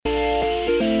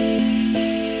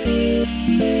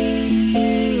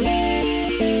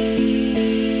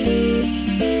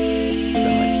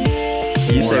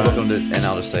Welcome to, and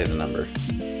I'll just say the number.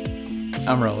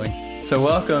 I'm rolling. So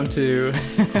welcome to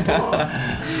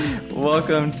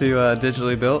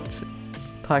Digitally Built,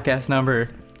 podcast number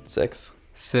 6.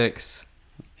 6.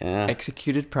 Yeah.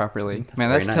 Executed properly. Man,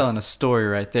 Very that's nice. telling a story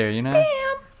right there, you know?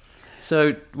 Damn.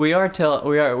 So we are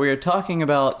talking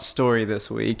about story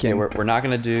this week. Yeah, And we're not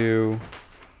gonna do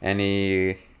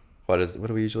any. What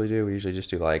do we usually do? We usually just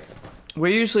do like.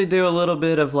 we usually do a little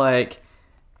bit of like,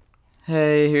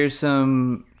 hey, here's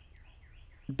some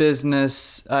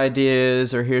business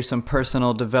ideas, or here's some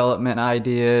personal development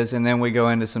ideas, and then we go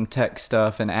into some tech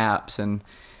stuff and apps. And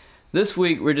this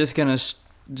week we're just gonna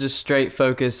just straight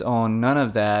focus on none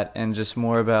of that and just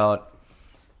more about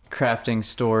crafting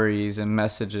stories and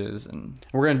messages. And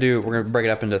We're gonna break it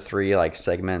up into 3 like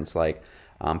segments, like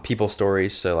people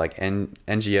stories. So like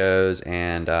NGOs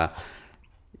and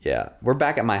yeah, we're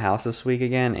back at my house this week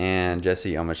again, and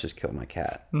Jesse almost just killed my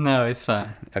cat. no, it's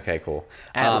fine. Okay, cool.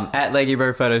 At Leggy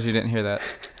Bird Photos, you didn't hear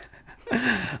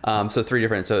that. So 3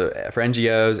 different. So for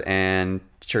NGOs and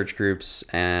church groups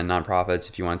and nonprofits,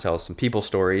 if you want to tell some people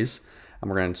stories,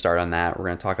 we're going to start on that. We're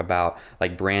going to talk about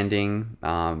like branding,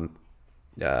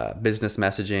 business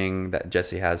messaging. That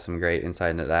Jesse has some great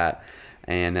insight into that.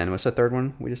 And then what's the third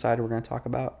one we decided we're going to talk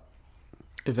about?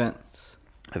 Events.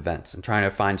 Events, and trying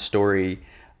to find story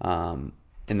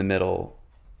in the middle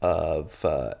of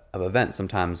events.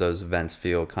 Sometimes those events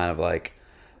feel kind of like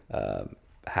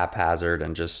haphazard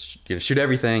and just shoot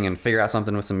everything and figure out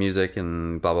something with some music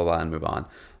and blah blah blah and move on.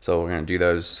 So we're going to do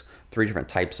those 3 different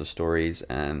types of stories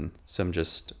and some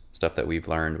just stuff that we've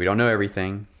learned. We don't know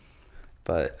everything,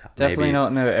 but Definitely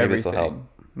don't know maybe this will everything.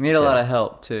 help. Need a lot of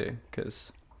help too,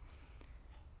 because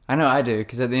I know I do.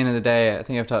 Because at the end of the day, I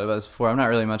think I've talked about this before. I'm not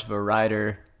really much of a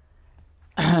writer.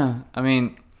 I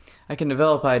mean, I can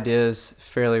develop ideas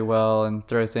fairly well and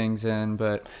throw things in,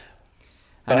 but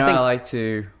I know I like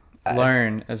to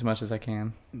learn as much as I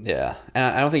can. Yeah, and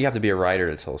I don't think you have to be a writer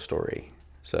to tell a story.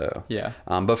 So Yeah.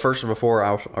 But first, before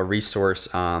a resource,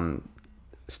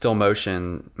 Still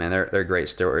Motion, man, they're great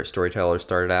storytellers.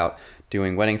 Started out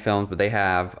doing wedding films, but they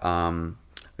have a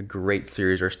great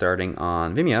series they're starting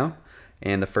on Vimeo,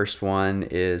 and the first one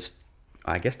is,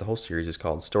 I guess the whole series is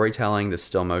called Storytelling the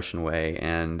Still Motion Way,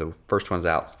 and the first one's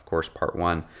out, of course, part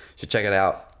 1. So check it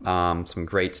out. Some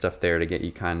great stuff there to get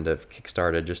you kind of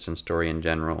kickstarted just in story in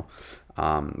general.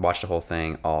 Watch the whole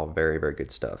thing, all very, very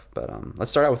good stuff. But let's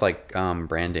start out with like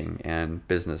branding and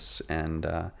business. And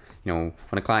when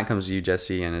a client comes to you,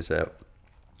 Jesse, and is a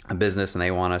business and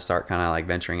they want to start kind of like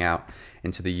venturing out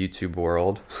into the YouTube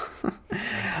world. Can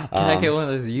I get one of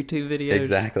those YouTube videos?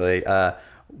 Exactly.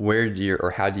 Where do you,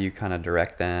 or how do you kind of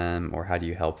direct them, or how do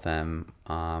you help them?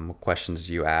 What questions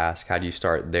do you ask? How do you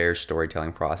start their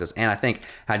storytelling process? And I think,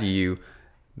 how do you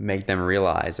make them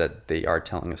realize that they are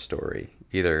telling a story?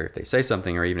 Either if they say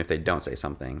something or even if they don't say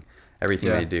something, everything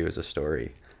they do is a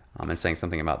story, and saying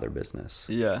something about their business.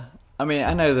 Yeah. I mean,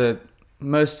 I know the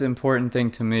most important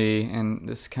thing to me, and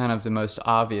this is kind of the most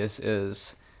obvious,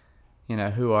 is,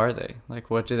 who are they? Like,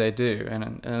 what do they do?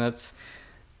 And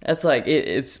that's like,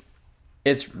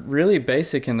 it's really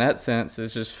basic in that sense.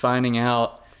 It's just finding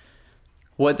out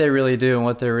what they really do and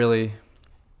what they're really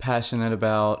passionate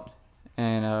about.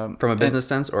 And from a business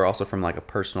sense, or also from like a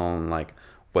personal and like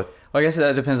what? Well, I guess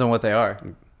that depends on what they are.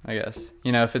 I guess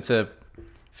if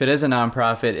it is a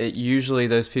nonprofit, it usually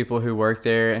those people who work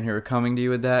there and who are coming to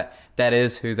you with that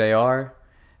is who they are,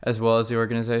 as well as the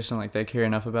organization. Like, they care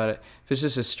enough about it. If it's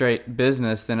just a straight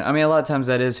business, then I mean, a lot of times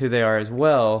that is who they are as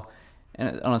well,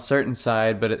 and on a certain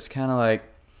side. But it's kind of like,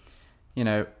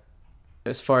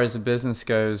 as far as the business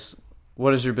goes,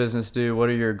 what does your business do? What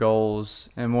are your goals?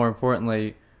 And more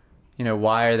importantly,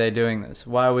 why are they doing this?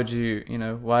 Why would you,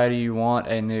 why do you want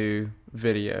a new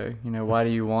video? Why do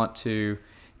you want to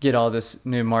get all this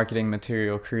new marketing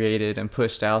material created and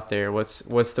pushed out there? What's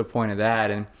the point of that?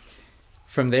 And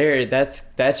from there,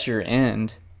 that's your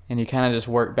end, and you kind of just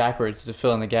work backwards to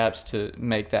fill in the gaps to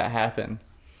make that happen.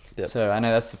 Yep. So I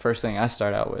know that's the first thing I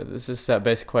start out with. It's just that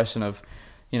basic question of,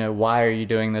 why are you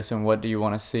doing this, and what do you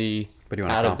want to see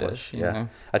out of this? Yeah,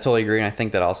 I totally agree, and I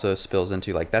think that also spills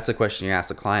into like, that's the question you ask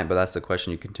the client, but that's the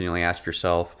question you continually ask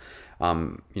yourself.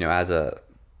 As a,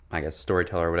 I guess,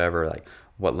 storyteller or whatever, like,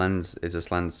 what lens is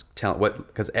this lens tell?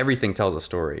 Because everything tells a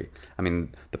story. I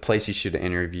mean, the place you shoot an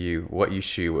interview, what you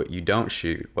shoot, what you don't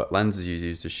shoot, what lenses you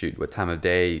use to shoot, what time of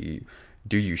day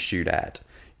do you shoot at.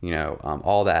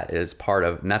 All that is part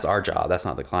of, and that's our job. That's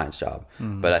not the client's job.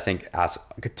 Mm-hmm. But I think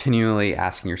continually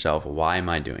asking yourself, why am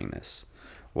I doing this?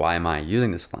 Why am I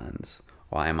using this lens?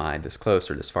 Why am I this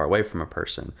close or this far away from a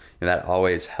person? That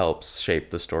always helps shape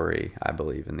the story, I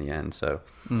believe, in the end. So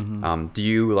do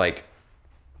you like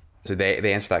So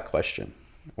they answer that question,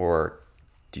 or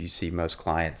do you see most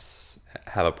clients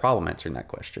have a problem answering that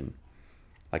question,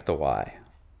 like the why?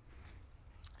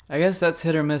 I guess that's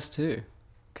hit or miss too,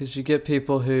 because you get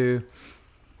people who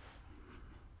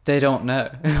they don't know.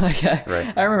 Like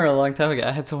Right. I remember a long time ago,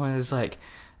 I had someone who was like,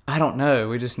 I don't know.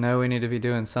 We just know we need to be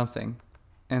doing something.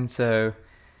 And so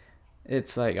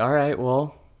it's like, all right,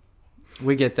 well,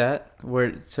 we get that.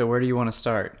 Where do you want to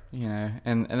start? You know,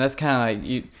 and that's kind of like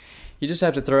you just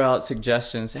have to throw out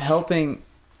suggestions.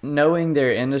 Knowing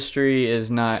their industry is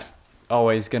not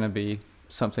always going to be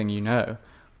something you know,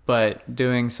 but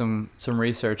doing some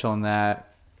research on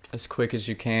that as quick as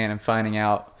you can and finding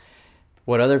out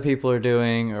what other people are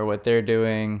doing or what they're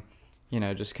doing, you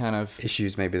know, just kind of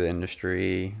Issues maybe the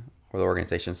industry or the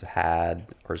organizations had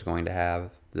or is going to have.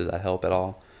 Does that help at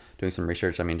all? Doing some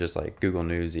research. I mean, just like Google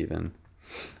News even.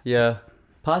 Yeah,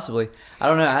 possibly. I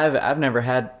don't know. I've never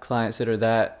had clients that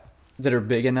are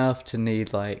big enough to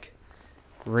need like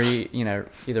either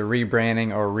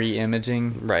rebranding or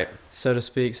re-imaging, Right. so to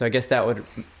speak. So I guess that would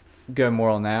go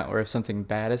more on that, or if something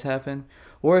bad has happened,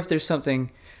 or if there's something.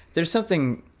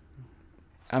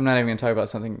 I'm not even gonna talk about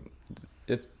something.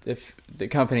 If the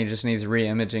company just needs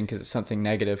re-imaging because it's something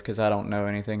negative, because I don't know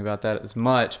anything about that as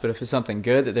much. But if it's something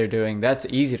good that they're doing, that's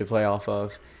easy to play off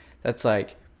of. That's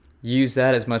like, use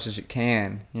that as much as you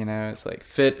can. You know, it's like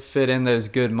fit in those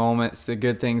good moments, the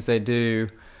good things they do.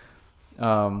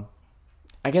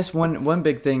 I guess one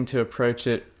big thing to approach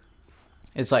it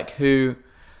is like boy,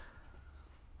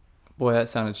 that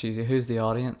sounded cheesy. Who's the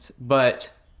audience?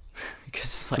 But because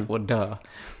it's like, well, duh.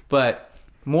 But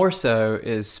more so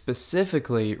is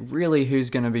specifically really who's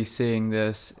going to be seeing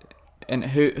this, and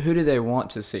who do they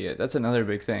want to see it. That's another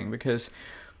big thing, because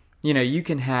you know, you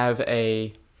can have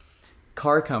a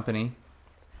car company.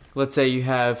 Let's say you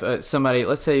have let's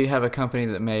say you have a company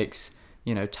that makes,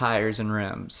 you know, tires and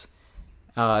rims.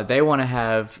 They want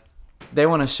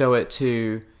to show it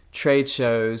to trade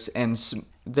shows, and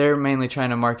they're mainly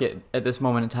trying to market at this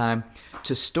moment in time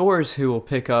to stores who will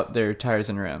pick up their tires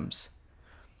and rims.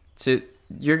 So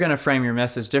you're going to frame your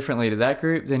message differently to that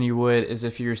group than you would as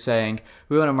if you're saying,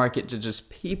 we want to market to just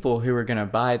people who are going to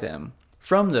buy them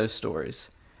from those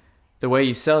stores. The way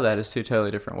you sell that is two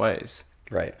totally different ways.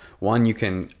 Right. One, you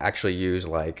can actually use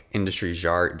like industry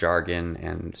jargon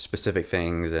and specific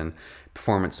things and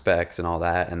performance specs and all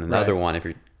that. And another one, if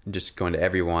you're just going to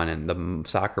everyone and the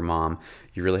soccer mom,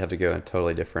 you really have to go in a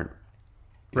totally different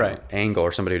angle,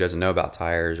 or somebody who doesn't know about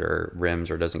tires or rims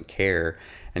or doesn't care.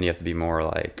 And you have to be more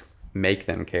like, make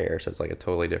them care. So it's like a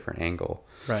totally different angle.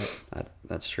 Right.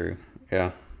 That's true.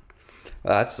 Yeah.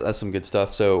 That's some good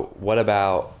stuff. So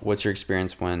what's your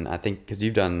experience when, I think, because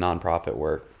you've done nonprofit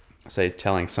work, say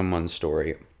telling someone's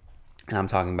story, and I'm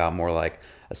talking about more like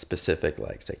a specific,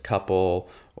 like say couple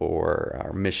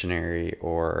or missionary,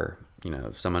 or, you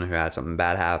know, someone who had something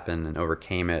bad happen and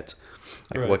overcame it.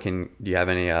 Like do you have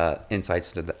any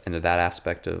insights into that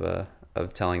aspect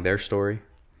of telling their story?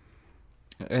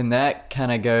 And that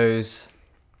kind of goes,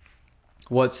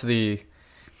 I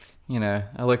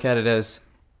look at it as,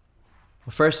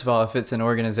 well, first of all, if it's an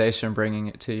organization bringing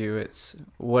it to you, it's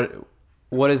what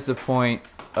is the point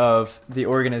of the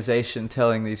organization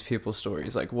telling these people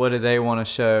stories? Like, what do they want to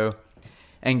show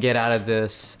and get out of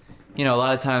this? You know, a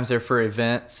lot of times they're for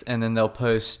events, and then they'll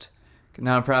post.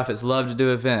 Nonprofits love to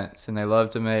do events, and they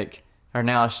love to are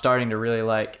now starting to really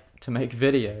like to make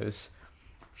videos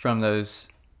for those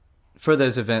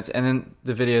events, and then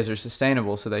the videos are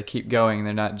sustainable, so they keep going.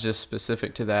 They're not just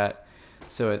specific to that.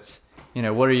 So it's, you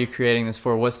know, what are you creating this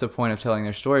for? What's the point of telling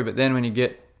their story? But then when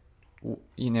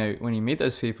you meet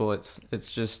those people, it's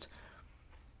just,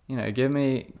 you know, give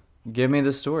me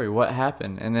the story. What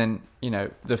happened? And then, you know,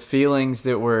 the feelings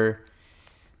that were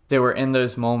in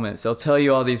those moments. They'll tell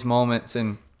you all these moments,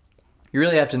 and you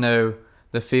really have to know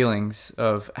the feelings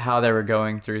of how they were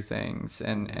going through things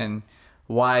and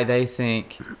why they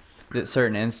think that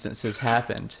certain instances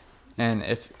happened. And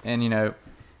you know,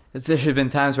 there have been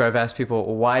times where I've asked people,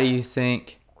 well, why do you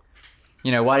think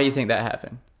that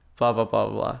happened? Blah, blah, blah,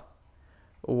 blah, blah.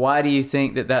 Why do you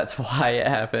think that that's why it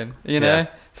happened? You know,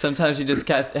 sometimes you just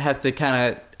have to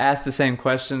kind of ask the same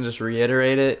question, just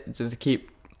reiterate it, just to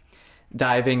keep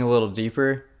diving a little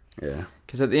deeper. Yeah.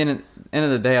 Because at the end of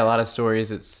the day, a lot of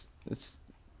stories, it's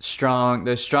strong.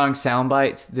 There's strong sound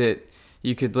bites that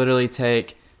you could literally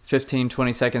take 15,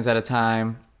 20 seconds at a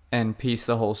time and piece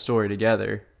the whole story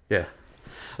together. Yeah.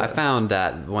 So I found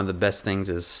that one of the best things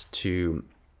is to,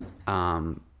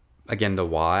 again, the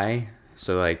why.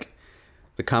 So like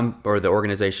the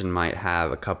organization might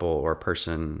have a couple or a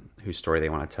person whose story they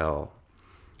want to tell,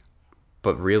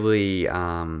 but really,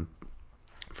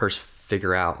 first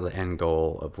figure out the end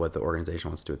goal of what the organization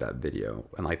wants to do with that video,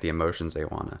 and like the emotions they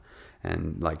want to,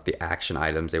 and like the action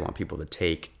items they want people to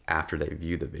take after they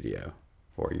view the video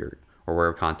or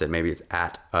where content, maybe it's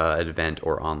at an event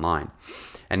or online,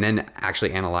 and then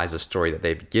actually analyze the story that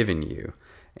they've given you.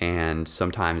 And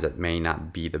sometimes it may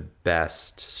not be the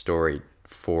best story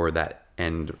for that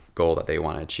end goal that they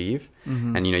want to achieve.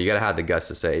 And you got to have the guts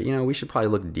to say, we should probably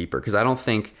look deeper, because I don't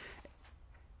think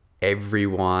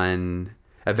everyone,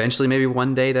 eventually maybe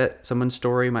one day that someone's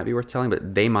story might be worth telling,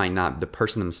 but they might not, the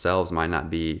person themselves might not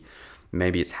be,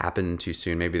 maybe it's happened too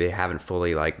soon, maybe they haven't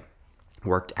fully like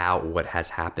worked out what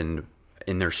has happened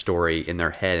in their story in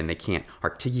their head, and they can't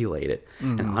articulate it.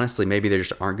 And honestly, maybe they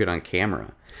just aren't good on camera,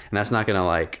 and that's not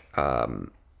gonna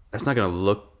that's not gonna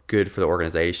look good for the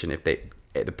organization. If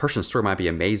the person's story might be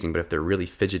amazing, but if they're really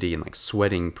fidgety and like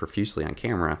sweating profusely on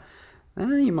camera,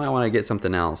 you might want to get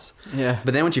something else. Yeah.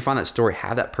 But then once you find that story,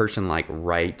 have that person like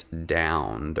write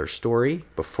down their story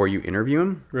before you interview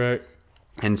them. Right.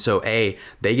 And so they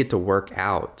get to work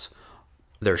out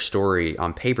their story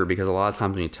on paper, because a lot of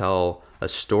times when you tell a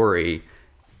story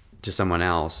to someone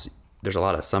else, there's a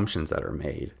lot of assumptions that are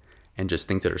made and just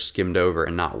things that are skimmed over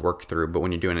and not worked through. But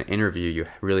when you're doing an interview, you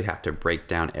really have to break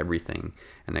down everything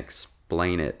and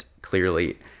explain it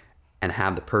clearly, and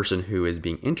have the person who is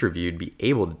being interviewed be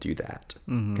able to do that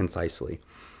concisely.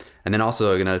 And then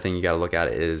also another thing you got to look at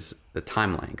is the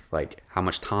time length. Like, how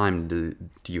much time do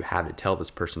you have to tell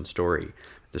this person's story?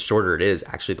 The shorter it is,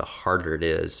 actually the harder it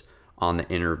is on the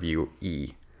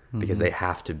interviewee, because they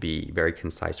have to be very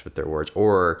concise with their words,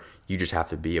 or you just have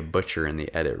to be a butcher in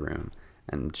the edit room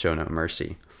and show no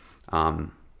mercy.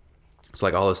 So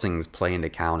like all those things play into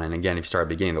account. And again, if you start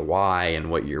beginning the why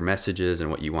and what your message is and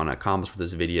what you want to accomplish with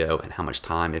this video, and how much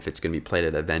time, if it's going to be played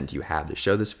at an event, do you have to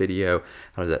show this video?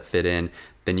 How does that fit in?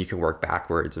 Then you can work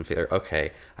backwards and figure,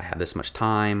 okay, I have this much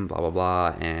time, blah, blah,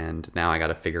 blah. And now I got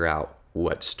to figure out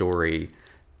what story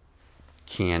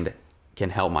can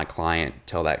help my client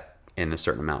tell that in a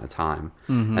certain amount of time.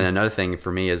 And another thing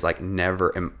for me is like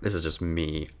this is just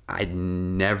me, I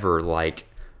never like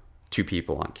two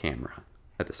people on camera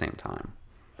at the same time.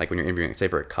 Like when you're interviewing, say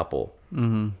for a couple,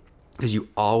 because you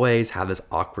always have this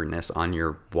awkwardness on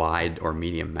your wide or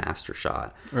medium master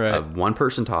shot of one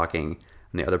person talking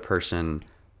and the other person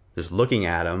just looking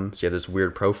at them. So you have this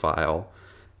weird profile,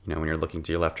 when you're looking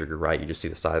to your left or your right, you just see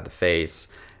the side of the face.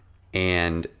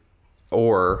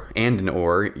 Or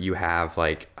you have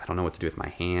like, I don't know what to do with my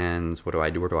hands. What do I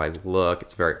do? Where do I look?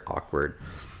 It's very awkward.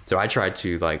 So I try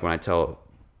to, like, when I tell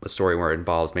a story where it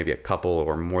involves maybe a couple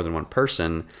or more than one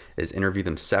person, is interview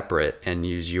them separate and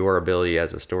use your ability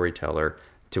as a storyteller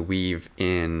to weave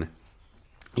in,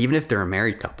 even if they're a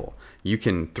married couple, you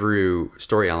can, through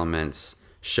story elements,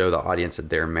 show the audience that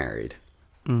they're married.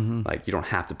 Like, you don't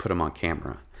have to put them on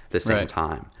camera at the same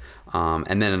time.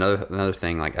 And then another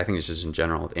thing, like, I think it's just in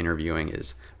general with interviewing,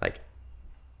 is like,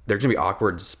 there's gonna be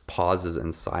awkward pauses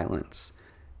and silence,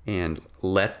 and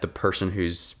let the person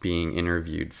who's being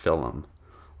interviewed fill them.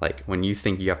 Like, when you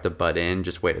think you have to butt in,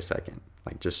 just wait a second.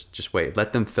 Like, just wait.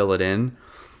 Let them fill it in.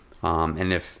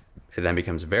 And if it then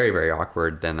becomes very, very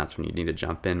awkward, then that's when you need to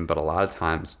jump in. But a lot of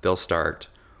times they'll start,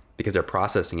 because they're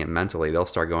processing it mentally, they'll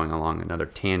start going along another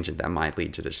tangent that might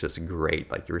lead to this great,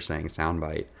 like you were saying,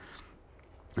 soundbite.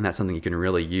 And that's something you can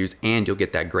really use. And you'll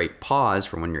get that great pause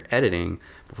from when you're editing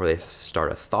before they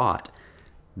start a thought.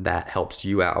 That helps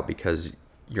you out, because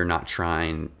you're not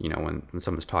trying, when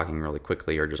someone's talking really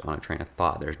quickly or just on a train of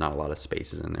thought, there's not a lot of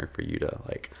spaces in there for you to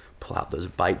like pull out those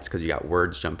bites, because you got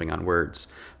words jumping on words.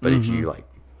 But if you like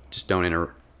just don't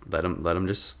let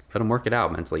them work it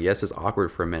out mentally. Yes, it's awkward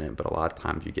for a minute, but a lot of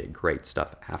times you get great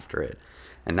stuff after it.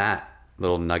 And that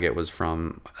little nugget was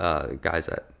from guys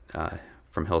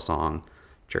from Hillsong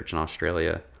Church in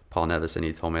Australia, Paul Nevison.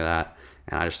 He told me that,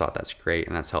 and I just thought that's great,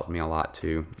 and that's helped me a lot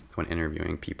too when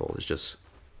interviewing people, is just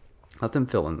let them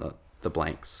fill in the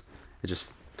blanks. It just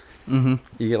you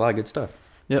get a lot of good stuff.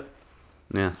 Yep.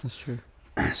 Yeah, that's true.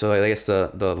 So I guess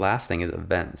the last thing is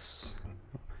events.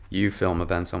 You film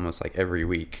events almost like every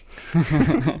week.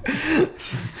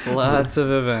 Lots of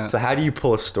events. So how do you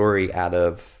pull a story out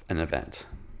of an event?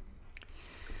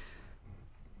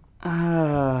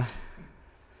 Now,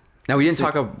 we didn't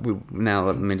talk about, now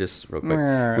let me just real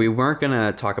quick. We weren't going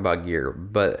to talk about gear,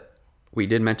 but we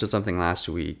did mention something last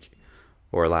week,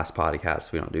 or last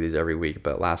podcast. We don't do these every week,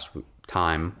 but last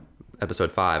time,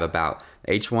 episode 5, about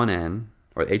H1N,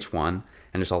 or H1,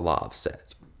 and just a lot of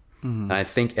set. And I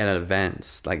think at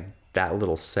events, like, that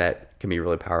little set can be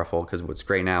really powerful, because what's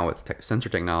great now with sensor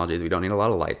technology is we don't need a lot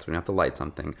of lights. We don't have to light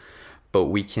something, but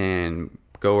we can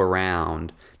go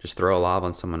around, just throw a lob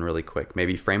on someone really quick.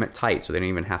 Maybe frame it tight so they don't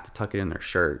even have to tuck it in their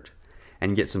shirt,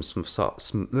 and get some small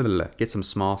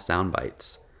sound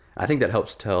bites. I think that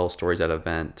helps tell stories at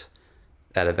events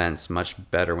much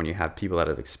better when you have people that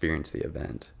have experienced the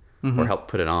event or help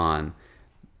put it on.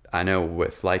 I know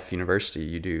with Life University,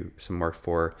 you do some work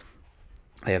for.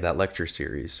 They have that lecture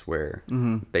series where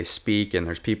they speak and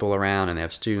there's people around and they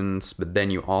have students, but then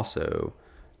you also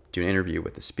do an interview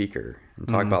with the speaker and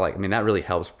talk about that really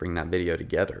helps bring that video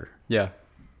together. Yeah.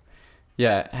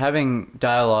 Yeah. Having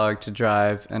dialogue to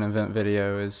drive an event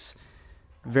video is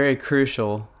very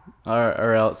crucial,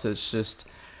 or else it's just,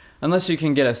 unless you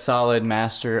can get a solid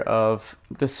master of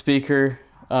the speaker,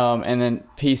 and then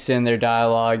piece in their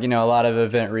dialogue. A lot of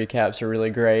event recaps are really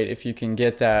great if you can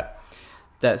get that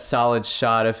solid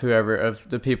shot of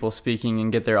the people speaking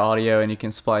and get their audio, and you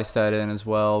can splice that in as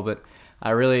well. But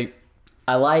I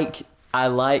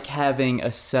like having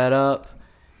a setup,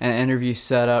 an interview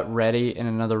setup ready in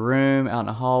another room, out in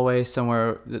a hallway,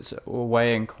 somewhere that's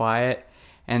away and quiet.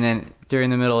 And then during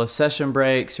the middle of session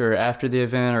breaks or after the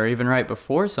event, or even right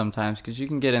before sometimes, because you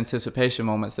can get anticipation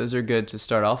moments. Those are good to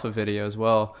start off a video as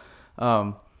well.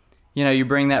 You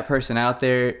bring that person out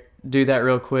there, do that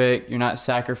real quick. You're not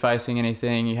sacrificing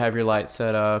anything. You have your lights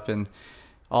set up and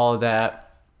all of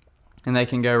that, and they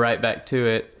can go right back to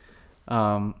it.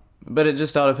 But it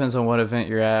just all depends on what event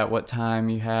you're at, what time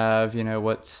you have,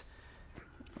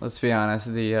 let's be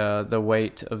honest, the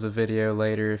weight of the video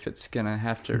later, if it's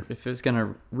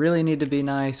gonna really need to be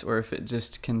nice, or if it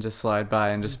just can just slide by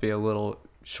and just be a little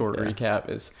short recap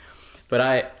is. But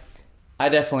I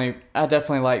definitely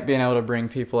like being able to bring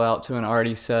people out to an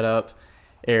already set up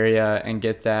area and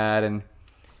get that and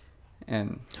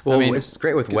it's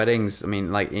great with weddings.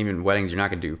 Even weddings, you're not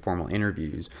gonna do formal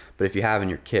interviews, but if you have in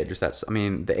your kit just that,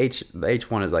 the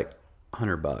H1 is like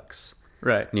 $100.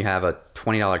 Right. And you have a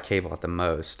 $20 cable at the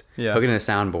most. Yeah. Hook it in a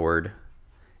soundboard,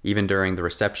 even during the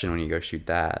reception when you go shoot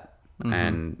that,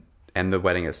 and the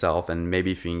wedding itself, and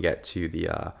maybe if you can get to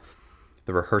the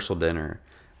rehearsal dinner,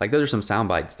 those are some sound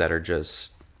bites that are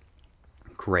just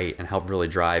great and help really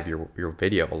drive your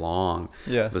video along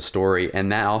the story,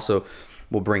 and that also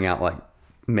will bring out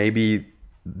maybe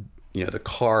the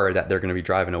car that they're going to be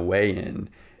driving away in.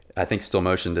 I think Still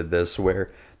Motion did this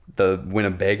where the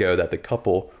Winnebago that the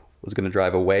couple was going to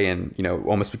drive away in,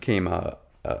 almost became a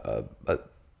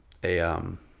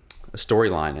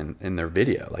storyline in their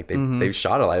video. They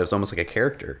shot it it was almost like a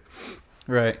character,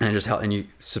 right? And it just helped. And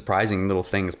surprising little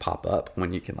things pop up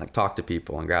when you can talk to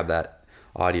people and grab that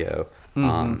audio,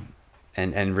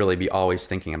 and really be always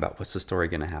thinking about what's the story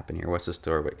going to happen here, what's the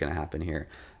story going to happen here.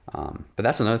 But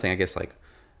that's another thing, I guess.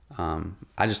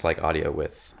 I just like audio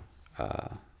with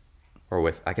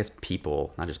I guess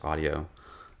people, not just audio.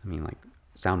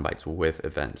 Sound bites with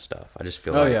event stuff. I just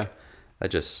feel that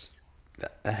just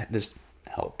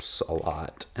helps a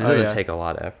lot, and it doesn't take a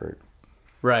lot of effort.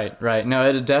 Right. No,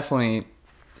 it's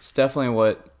definitely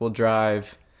what will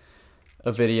drive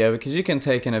a video, because you can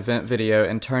take an event video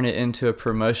and turn it into a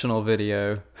promotional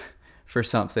video for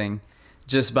something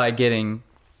just by getting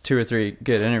 2 or 3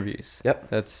 good interviews.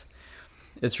 Yep.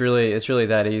 It's really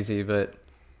that easy. But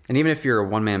and even if you're a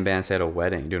one-man band, say at a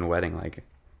wedding, doing a wedding,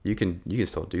 you can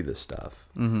still do this stuff.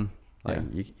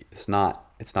 It's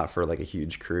not for a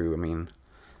huge crew.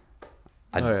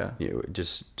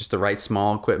 Just the right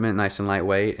small equipment, nice and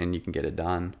lightweight, and you can get it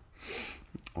done,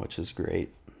 which is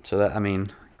great. So that,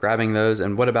 grabbing those.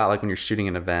 And what about when you're shooting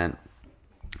an event?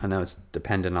 I know it's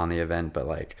dependent on the event, but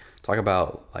talk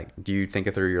about do you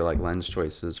think through your lens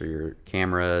choices or your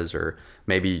cameras, or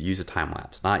maybe use a time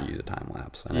lapse, not use a time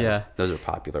lapse? I know those are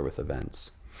popular with events.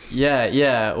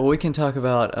 Yeah. Well, we can talk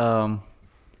about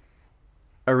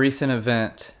a recent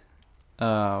event.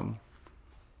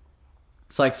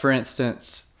 It's for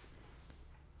instance,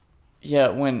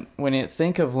 when you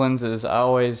think of lenses, I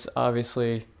always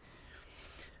obviously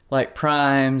like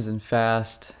primes and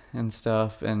fast and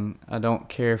stuff, and I don't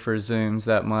care for zooms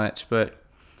that much, but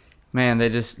man,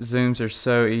 zooms are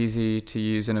so easy to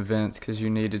use in events because you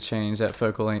need to change that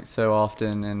focal length so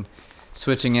often, and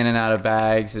switching in and out of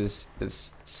bags is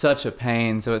such a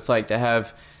pain. So it's to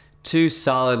have 2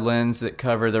 solid lenses that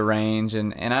cover the range,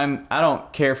 and I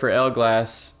don't care for L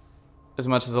glass as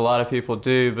much as a lot of people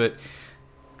do, but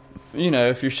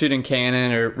if you're shooting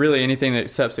Canon or really anything that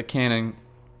accepts a Canon,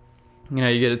 you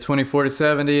get a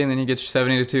 24-70, and then you get your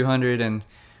 70-200, and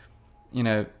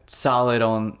solid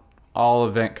on all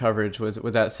event coverage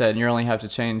with that set. And you only have to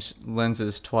change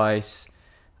lenses twice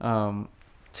to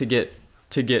get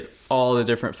all the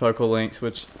different focal lengths,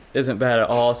 which isn't bad at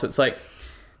all. So it's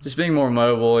just being more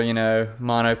mobile.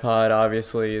 Monopod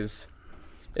obviously is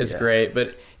is Yeah. great,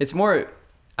 but it's more,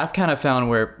 I've kind of found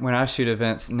where when I shoot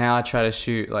events, now I try to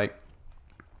shoot like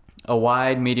a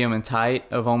wide, medium, and tight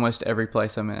of almost every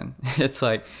place I'm in. It's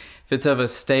like, if it's of a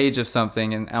stage of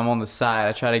something and I'm on the side,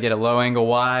 I try to get a low angle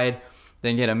wide,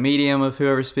 then get a medium of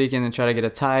whoever's speaking, then try to get a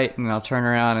tight, and then I'll turn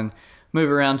around and move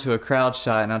around to a crowd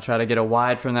shot, and I'll try to get a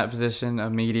wide from that position, a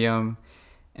medium,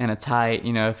 and a tight.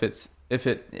 You know, if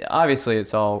it obviously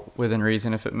it's all within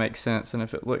reason, if it makes sense and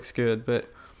if it looks good.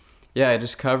 But yeah,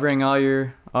 just covering all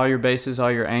your bases,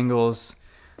 all your angles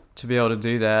to be able to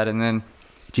do that. And then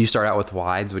Do you start out with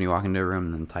wides when you walk into a room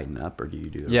and then tighten up, or do you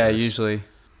do the yeah, reverse?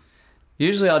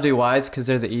 usually I'll do wides because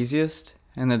they're the easiest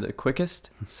and they're the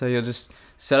quickest. So you'll just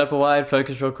set up a wide,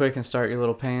 focus real quick, and start your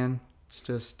little pan. Just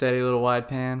a steady little wide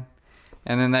pan.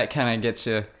 And then that kind of gets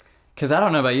you, because I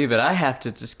don't know about you, but I have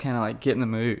to just kind of like get in the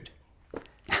mood.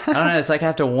 I don't know, it's like I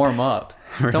have to warm up.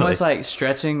 It's Really? almost like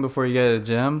stretching before you go to the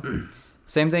gym.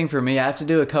 Same thing for me. I have to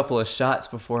do a couple of shots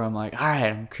before I'm like, all right,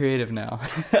 I'm creative now.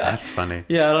 That's funny.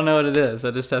 Yeah, I don't know what it is.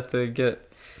 I just have to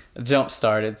get a jump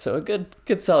started. So a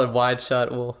good solid wide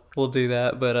shot will do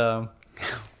that. But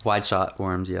Wide shot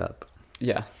warms you up.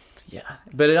 yeah.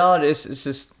 But it's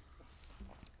just,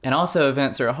 and also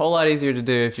events are a whole lot easier to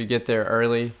do if you get there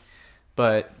early.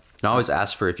 But And I always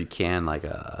ask for, if you can, like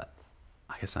a,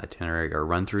 I guess an itinerary or a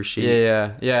run-through sheet.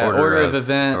 yeah. Order of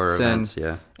events,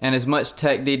 yeah. and as much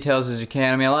tech details as you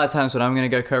can. I mean, a lot of times when I'm going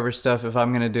to go cover stuff, if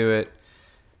I'm going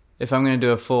to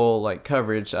do a full like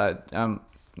coverage,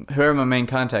 whoever my main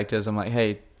contact is, I'm like,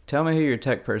 hey, tell me who your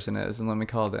tech person is and let me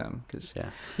call them, because Yeah.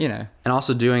 you know. And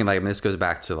also doing, like, and this goes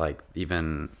back to, like,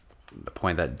 even the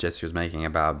point that Jesse was making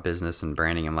about business and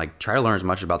branding, and like, try to learn as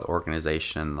much about the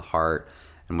organization, the heart,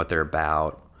 and what they're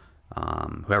about,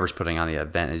 whoever's putting on the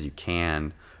event, as you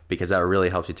can, because that really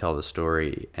helps you tell the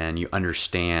story and you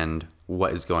understand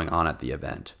what is going on at the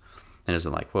event. And it's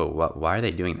like, whoa, why are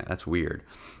they doing that? That's weird.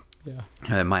 Yeah.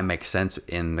 It might make sense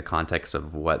in the context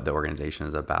of what the organization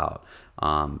is about,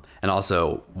 and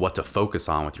also what to focus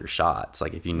on with your shots.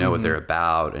 Like, if you know what they're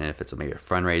about, and if it's maybe a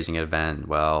fundraising event,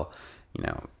 well, you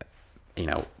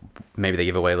know, maybe they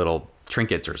give away little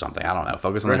trinkets or something. I don't know.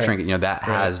 Focus on the Right. trinket. You know, that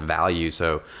Right. has value.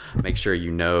 So make sure you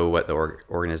know what the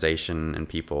organization and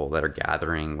people that are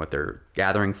gathering, what they're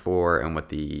gathering for, and what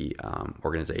the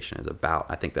organization is about.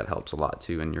 I think that helps a lot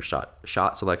too in your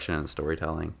shot selection and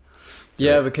storytelling.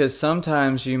 Yeah, because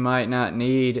sometimes you might not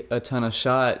need a ton of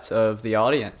shots of the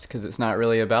audience because it's not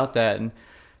really about that. And,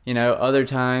 you know, other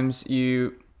times a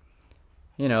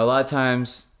lot of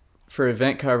times for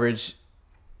event coverage,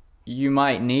 you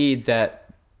might need that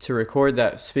to record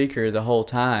that speaker the whole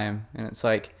time. And it's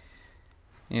like,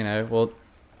 you know, we'll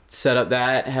set up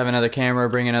that, have another camera,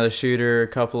 bring another shooter, a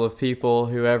couple of people,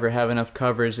 whoever, have enough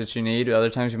coverage that you need.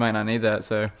 Other times you might not need that.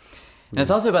 So, and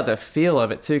it's also about the feel of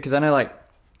it too, because I know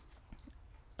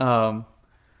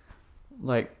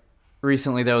like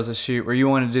recently there was a shoot where you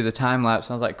wanted to do the time lapse,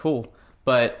 and I was like, cool,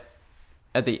 but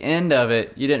at the end of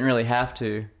it you didn't really have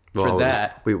to for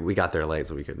that. We got there late,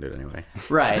 so we couldn't do it anyway.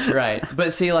 right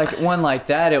But see, like one like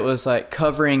that, it was like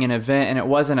covering an event, and it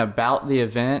wasn't about the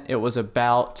event, it was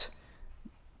about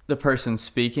the person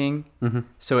speaking.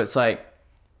 So it's like,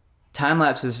 time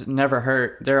lapses never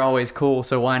hurt, they're always cool,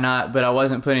 so why not? But I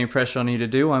wasn't putting pressure on you to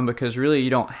do one, because really you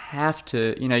don't have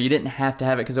to, you didn't have to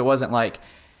have it, because it wasn't like,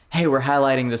 hey, we're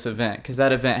highlighting this event, because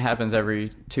that event happens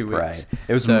every 2 weeks. Right.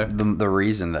 It was So- the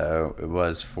reason, though, it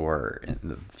was for in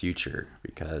the future,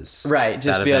 because Right,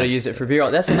 just that be able to event- use it for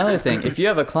B-roll. That's another thing. If you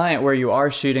have a client where you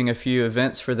are shooting a few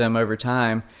events for them over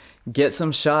time, get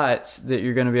some shots that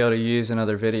you're going to be able to use in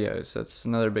other videos. That's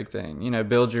another big thing.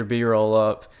 Build your B-roll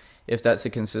up if that's a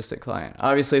consistent client.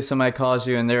 Obviously, if somebody calls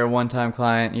you and they're a one-time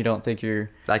client, you don't think you're...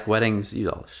 like weddings, use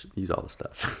all the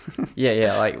stuff.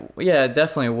 Yeah,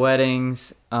 definitely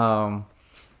weddings.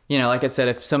 Like I said,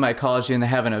 if somebody calls you and they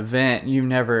have an event, you've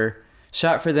never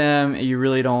shot for them, you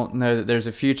really don't know that there's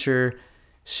a future,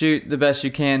 shoot the best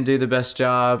you can, do the best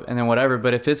job, and then whatever.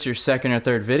 But if it's your second or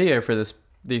third video for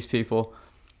these people,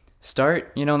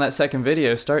 start, in that second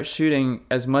video, start shooting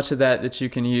as much of that you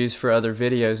can use for other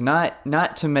videos.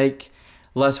 Not to make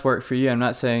less work for you. I'm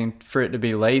not saying for it to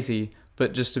be lazy,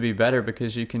 but just to be better,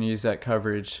 because you can use that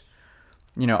coverage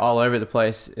all over the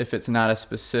place if it's not a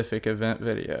specific event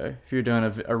video. If you're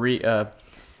doing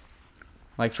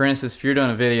like for instance, if you're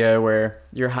doing a video where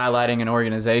you're highlighting an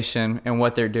organization and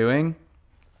what they're doing,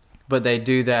 but they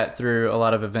do that through a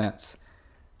lot of events,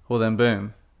 well then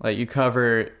boom, like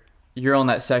you're on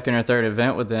that second or third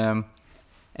event with them,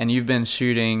 and you've been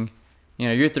shooting,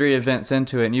 you're 3 events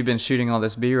into it and you've been shooting all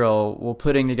this B-roll. Well,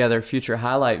 putting together future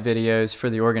highlight videos for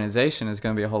the organization is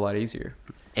going to be a whole lot easier.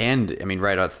 And I mean,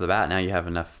 right off the bat, now you have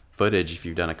enough footage if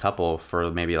you've done a couple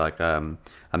for maybe like a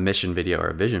mission video or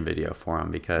a vision video for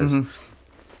them, because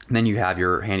then you have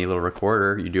your handy little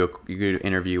recorder. You do an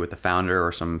interview with the founder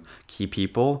or some key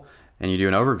people, and you do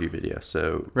an overview video.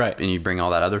 So Right. and you bring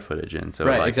all that other footage in. So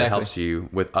Right, like exactly. it helps you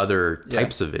with other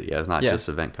types of videos, not just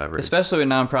event coverage. Especially with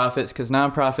nonprofits, because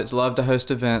nonprofits love to host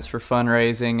events for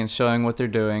fundraising and showing what they're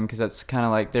doing, because that's kind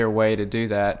of like their way to do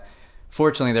that.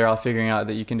 Fortunately, they're all figuring out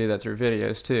that you can do that through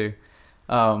videos too.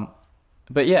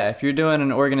 But yeah, if you're doing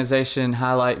an organization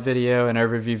highlight video, an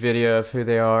overview video of who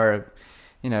they are,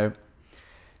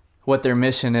 what their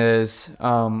mission is,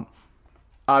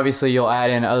 obviously you'll add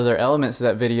in other elements to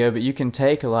that video, but you can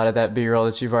take a lot of that B-roll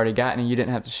that you've already gotten and you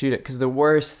didn't have to shoot it. Because the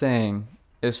worst thing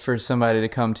is for somebody to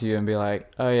come to you and be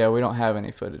like, oh yeah, we don't have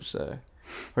any footage though.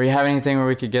 Or you have anything where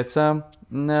we could get some?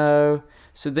 No.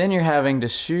 So then you're having to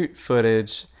shoot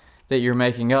footage that you're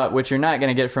making up, which you're not going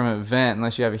to get from an event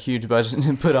unless you have a huge budget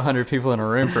and put 100 people in a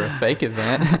room for a fake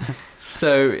event.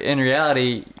 So in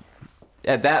reality,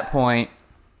 at that point,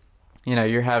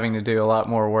 you're having to do a lot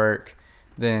more work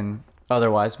than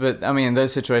otherwise. But I mean, in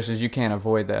those situations, you can't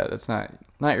avoid that. That's not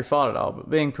your fault at all. But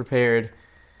being prepared,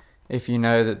 if you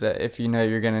know if you know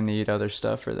you're going to need other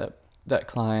stuff for that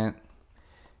client,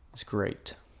 is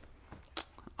great.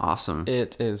 Awesome.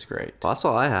 It is great. Well, that's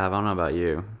all I have. I don't know about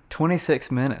you. 26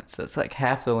 minutes. That's like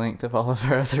half the length of all of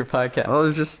our other podcasts. Well,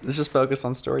 let's just focus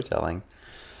on storytelling.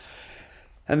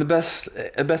 And the best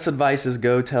advice is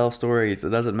go tell stories. It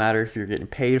doesn't matter if you're getting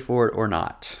paid for it or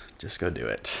not. Just go do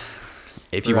it.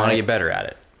 If you want to get better at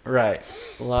it. Right.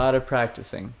 A lot of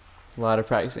practicing.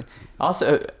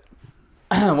 Also,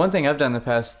 one thing I've done the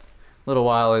past little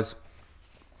while is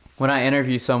when I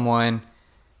interview someone,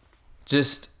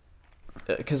 just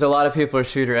because a lot of people are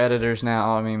shooter editors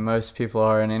now. I mean, most people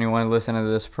are, and anyone listening to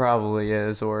this probably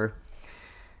is, or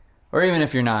even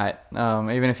if you're not,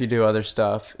 even if you do other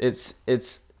stuff, it's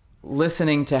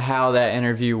listening to how that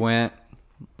interview went.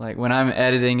 Like when I'm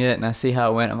editing it and I see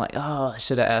how it went, I'm like, oh, I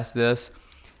should have asked this.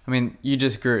 I mean, you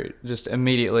just grew just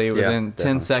immediately within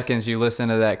 10 seconds. You listen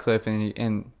to that clip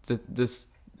and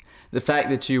the fact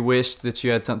that you wished that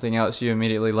you had something else, you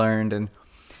immediately learned. And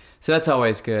so that's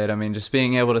always good. I mean, just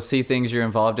being able to see things you're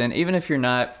involved in, even if you're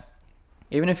not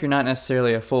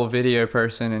necessarily a full video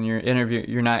person and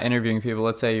you're not interviewing people.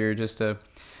 Let's say you're just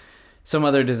some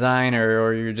other designer,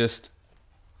 or you're just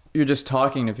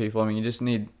talking to people. I mean, you just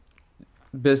need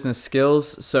business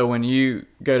skills. So when you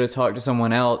go to talk to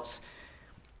someone else,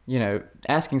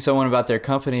 asking someone about their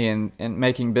company and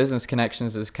making business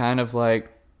connections is kind of like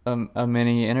a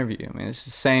mini interview. I mean, it's the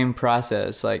same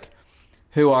process. Like,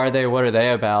 who are they? What are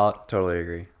they about? Totally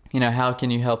agree. How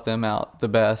can you help them out the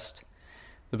best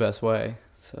way?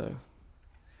 So,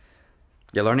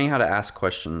 yeah, learning how to ask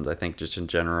questions, I think, just in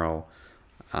general,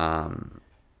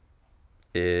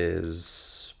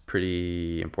 is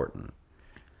pretty important.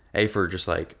 For just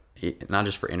like, not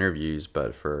just for interviews,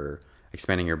 but for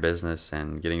expanding your business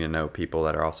and getting to know people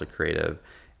that are also creative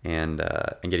and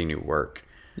getting new work.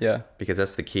 Yeah. Because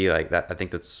that's the key. Like that, I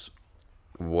think that's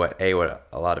what a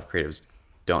lot of creatives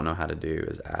don't know how to do,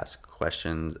 is ask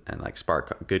questions and like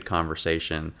spark good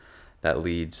conversation that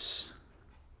leads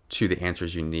to the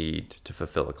answers you need to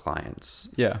fulfill a client's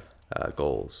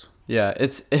goals. Yeah,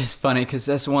 it's funny because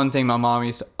that's one thing my mom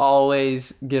used to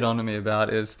always get onto me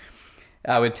about, is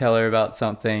I would tell her about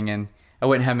something and I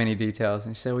wouldn't have many details,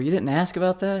 and she said, well, you didn't ask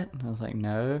about that? And I was like,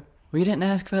 no. Well, you didn't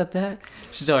ask about that?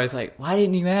 She's always like, why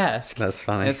didn't you ask? That's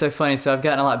funny. And it's so funny. So I've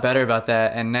gotten a lot better about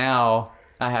that, and now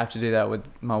I have to do that with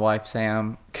my wife,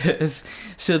 Sam, because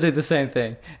she'll do the same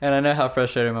thing. And I know how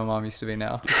frustrated my mom used to be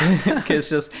now.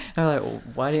 Because I'm like, well,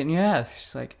 why didn't you ask?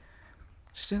 She's like,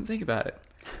 just didn't think about it.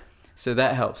 So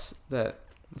that helps. That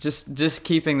just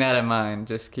keeping that in mind,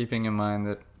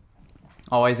 that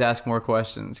always ask more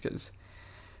questions, because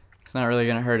it's not really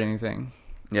going to hurt anything.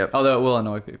 Yep. Although it will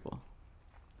annoy people.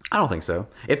 I don't think so.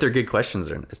 If they're good questions,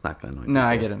 it's not going to annoy people. No,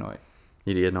 I get annoyed.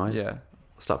 You get annoyed? Yeah.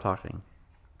 Stop talking.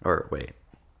 Or wait.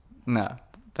 No,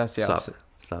 that's the opposite.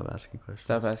 Stop asking questions.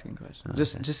 Stop asking questions.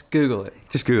 Oh, Just Google it.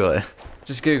 Just Google it.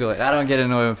 Just Google it. I don't get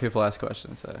annoyed when people ask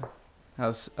questions, so I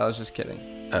was just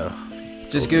kidding. Oh.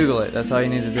 Just Google it. That's all you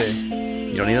need to do.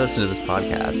 You don't need to listen to this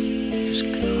podcast. Just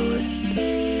Google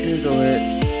it. Google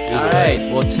it. All right.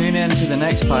 Well, tune in to the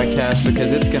next podcast,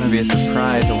 because it's going to be a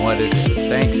surprise on what it is.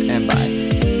 Thanks and bye.